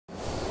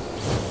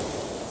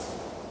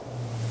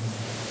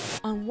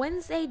On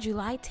Wednesday,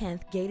 July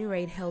 10th,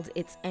 Gatorade held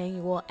its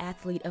annual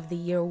Athlete of the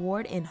Year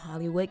award in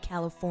Hollywood,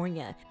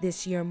 California.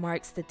 This year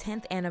marks the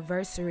 10th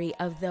anniversary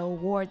of the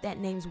award that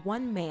names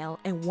one male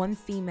and one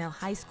female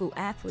high school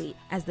athlete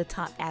as the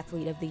top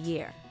athlete of the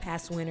year.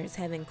 Past winners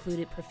have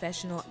included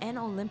professional and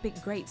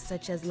Olympic greats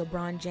such as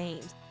LeBron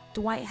James,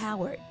 Dwight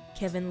Howard,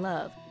 Kevin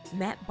Love,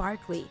 Matt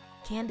Barkley,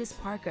 Candace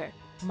Parker,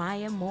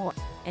 Maya Moore,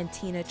 and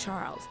Tina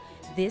Charles.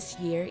 This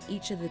year,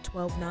 each of the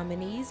 12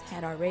 nominees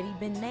had already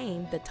been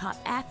named the top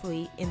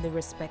athlete in the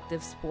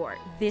respective sport.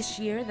 This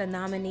year, the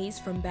nominees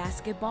from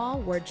basketball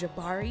were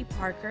Jabari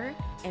Parker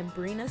and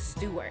Breanna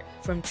Stewart.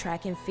 From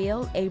track and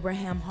field,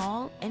 Abraham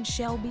Hall and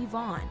Shelbi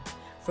Vaughan.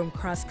 From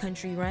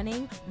cross-country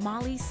running,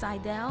 Molly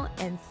Seidel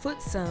and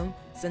Futsum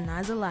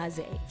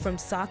Zeinasellassie. From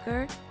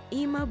soccer,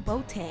 Ema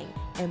Boateng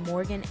and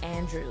Morgan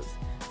Andrews.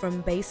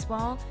 From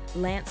baseball,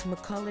 Lance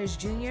McCullers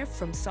Jr.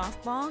 From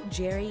softball,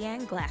 Geri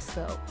Ann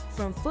Glasco.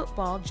 From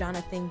football,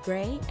 Johnathan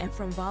Grey. And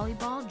from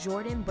volleyball,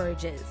 Jordan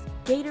Burgess.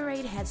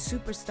 Gatorade had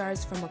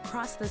superstars from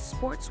across the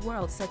sports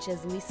world such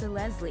as Lisa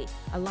Leslie,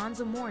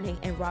 Alonzo Mourning,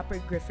 and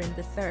Robert Griffin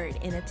III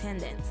in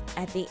attendance.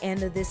 At the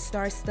end of this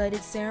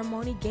star-studded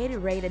ceremony,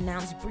 Gatorade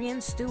announced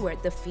Breanna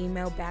Stewart, the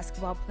female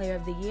basketball player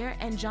of the year,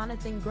 and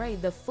Johnathan Grey,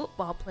 the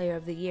football player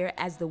of the year,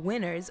 as the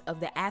winners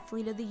of the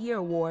Athlete of the Year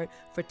award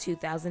for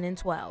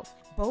 2012.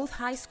 Both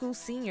high school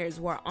seniors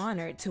were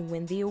honored to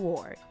win the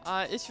award.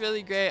 It's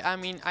really great. I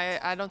mean,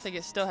 I don't think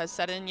it still has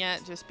set in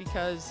yet just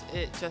because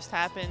it just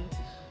happened.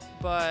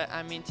 But,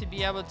 I mean, to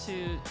be able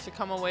to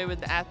come away with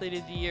the Athlete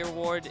of the Year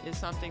award is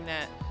something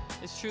that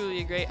is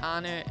truly a great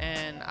honor,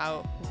 and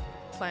I'll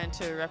plan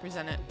to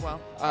represent it well.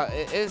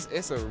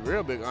 It's a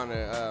real big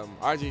honor.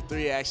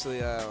 RG3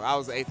 actually, I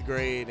was 8th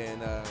grade,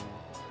 and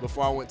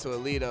before I went to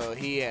Aledo,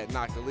 he had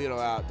knocked Aledo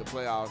out the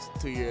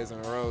playoffs 2 years in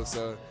a row.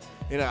 So,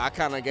 you know, I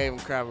kind of gave him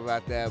crap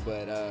about that,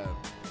 but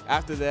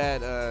after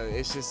that,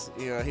 it's just,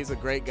 you know, he's a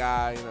great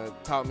guy. You know,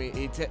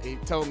 he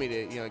told me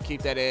to, you know,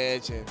 keep that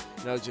edge and,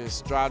 you know, just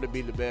strive to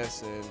be the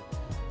best, and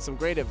some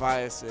great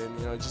advice. And,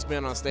 you know, just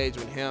being on stage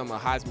with him, a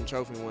Heisman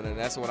Trophy winner,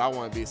 that's what I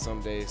want to be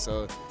someday.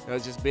 So, you know,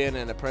 just being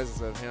in the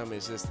presence of him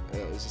is just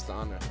it's an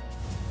honor.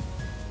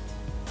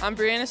 I'm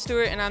Breanna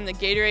Stewart, and I'm the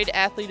Gatorade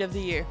Athlete of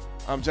the Year.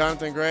 I'm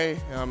Johnathan Grey,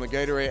 and I'm the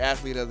Gatorade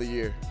Athlete of the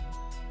Year.